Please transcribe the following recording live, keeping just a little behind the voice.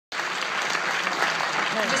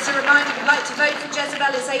Just a reminder, if you'd like to vote for Jezebel,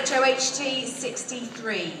 it's HOHT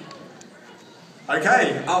 63.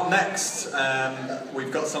 Okay, up next,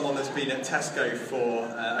 we've got someone that's been at Tesco for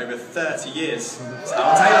over 30 years. It's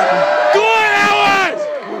Alan Taylor. Go on, Howard!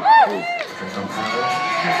 I'm Howard.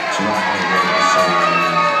 Tonight I'm going to sing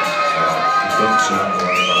Don't Tonight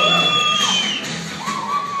Worry About Marriage.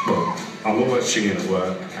 Well, I'm always singing at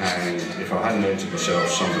work, and if I hadn't entered myself,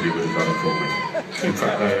 somebody would have done it for me. In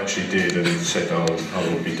fact, they actually did and said I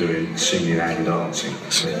will be doing singing and dancing at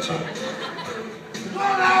the same time.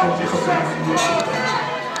 I'll be hopping out and mostly dancing.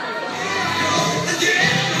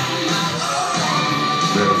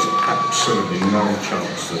 There is absolutely no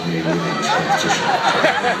chance of me winning this competition.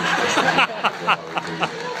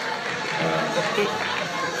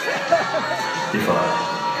 If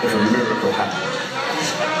a miracle happened.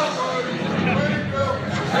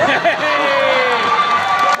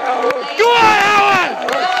 Go on, Howard!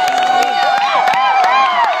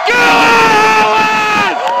 Go on,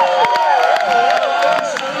 Howard!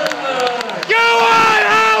 Go on,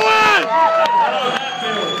 Howard!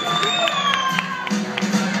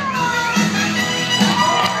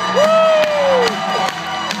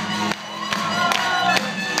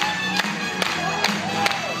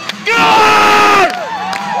 Go on!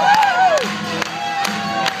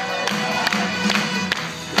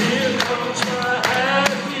 Here comes my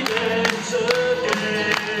happiness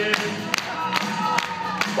again.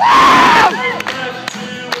 Back to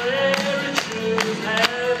where it should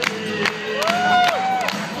have been.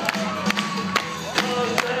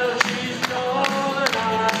 'Cause now she's gone and I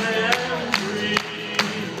am free.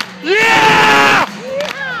 Yeah!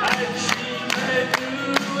 And she can do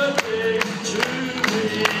a thing to me.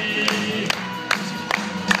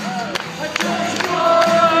 I just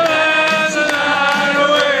want the night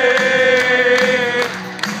away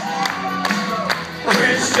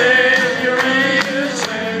with senoritas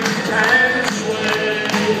and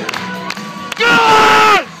sway. Go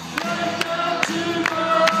on! Not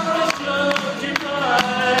tomorrow's looking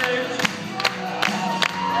bright,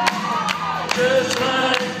 just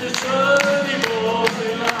like the sunny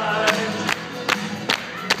morning light.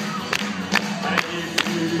 And if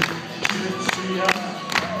you should see her,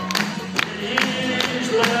 please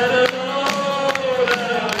let her know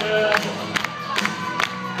that I am.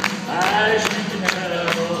 As you can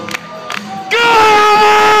tell,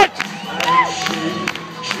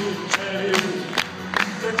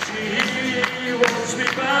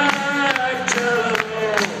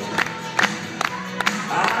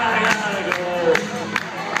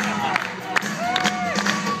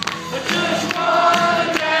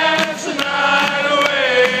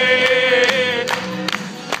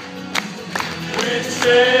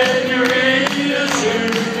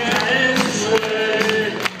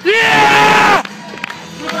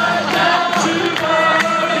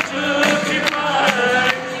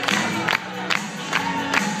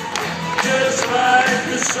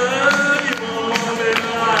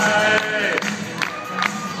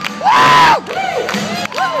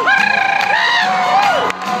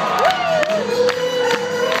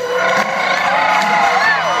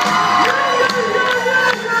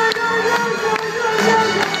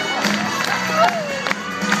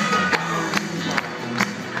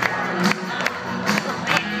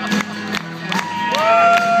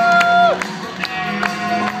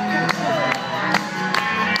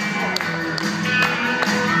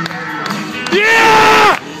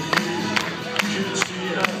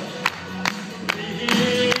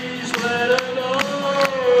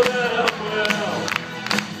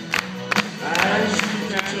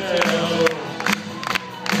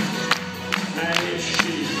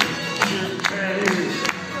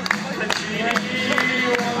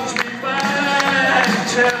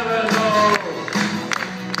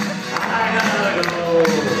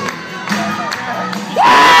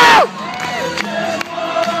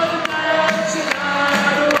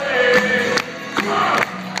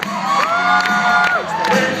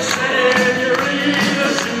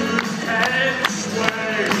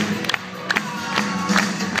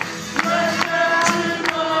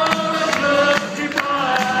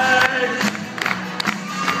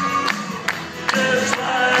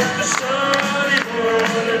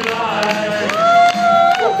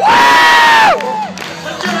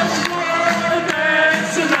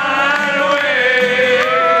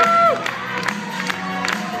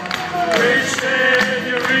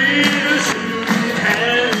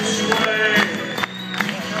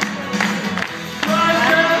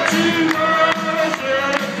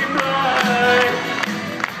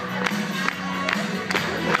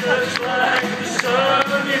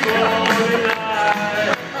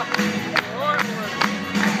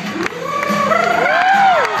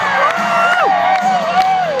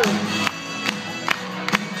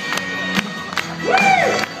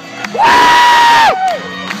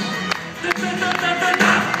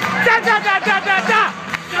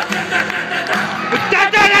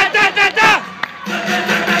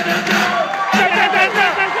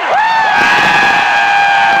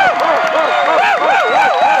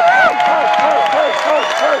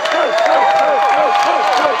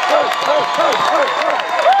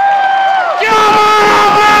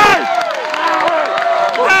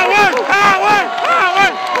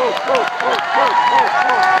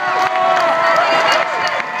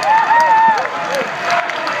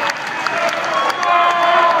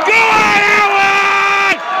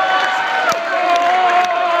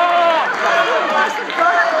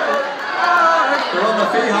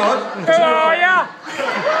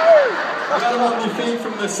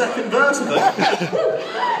 heard of them.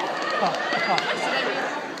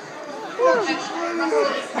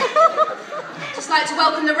 Just like to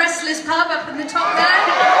welcome the Wrestlers Pub up in the top there.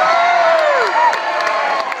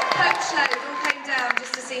 Coachload all came down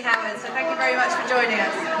just to see Howard, so thank you very much for joining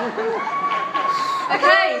us.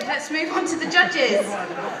 Okay, let's move on to the judges.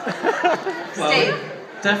 Steve.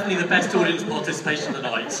 Definitely the best audience participation of the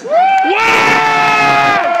night. Go on,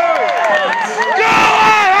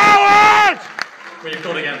 Howard! We've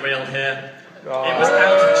got to get real here. It was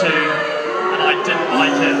out of tune, and I didn't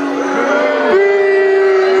like it.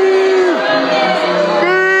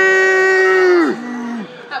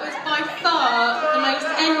 That was by far the most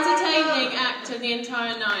entertaining act of the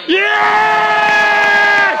entire night.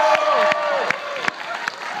 Yes!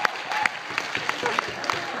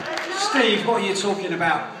 Steve, what are you talking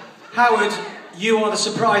about? Howard, you are the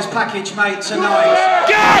surprise package, mate, tonight.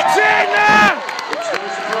 Get in there!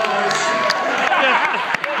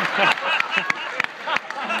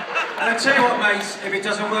 And I tell you what, mate, if it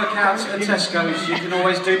doesn't work out at Tesco's, you can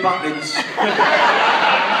always do Butlins.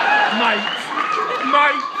 Mate.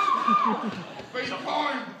 Be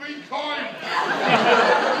kind! Be kind!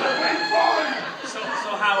 So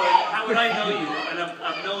Howard, I know you, and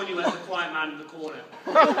I've known you as the quiet man in the corner. I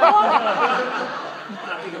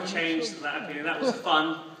think I've changed that opinion. That was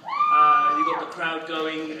fun. You got the crowd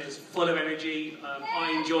going. It's full of energy.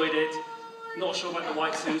 I enjoyed it. Not sure about the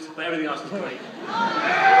white suit, but everything else was great. Ladies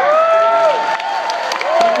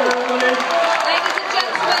and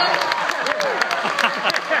gentlemen.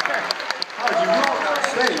 How did you rock that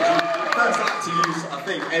stage? You first had to use, I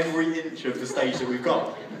think, every inch of the stage that we've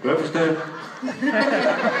got. Whoever's there.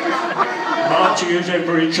 Marching as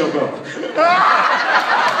every inch I've got.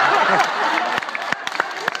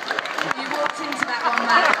 You walked into that one,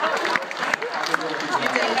 Matt. You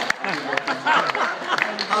did.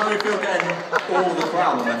 How do we feel getting all the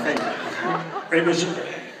crowd on their feet? It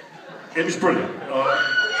was brilliant.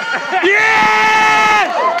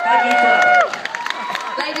 Yes! Thank you, crowd.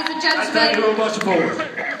 Ladies and And thank you gentlemen, very much for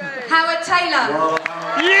Howard Taylor.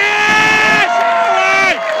 Yes!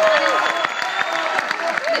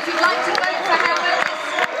 If you'd like to vote for Howard,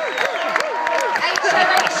 it's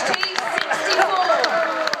HOHT64.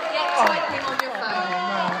 Get typing on your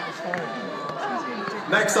phone.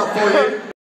 Next up for you.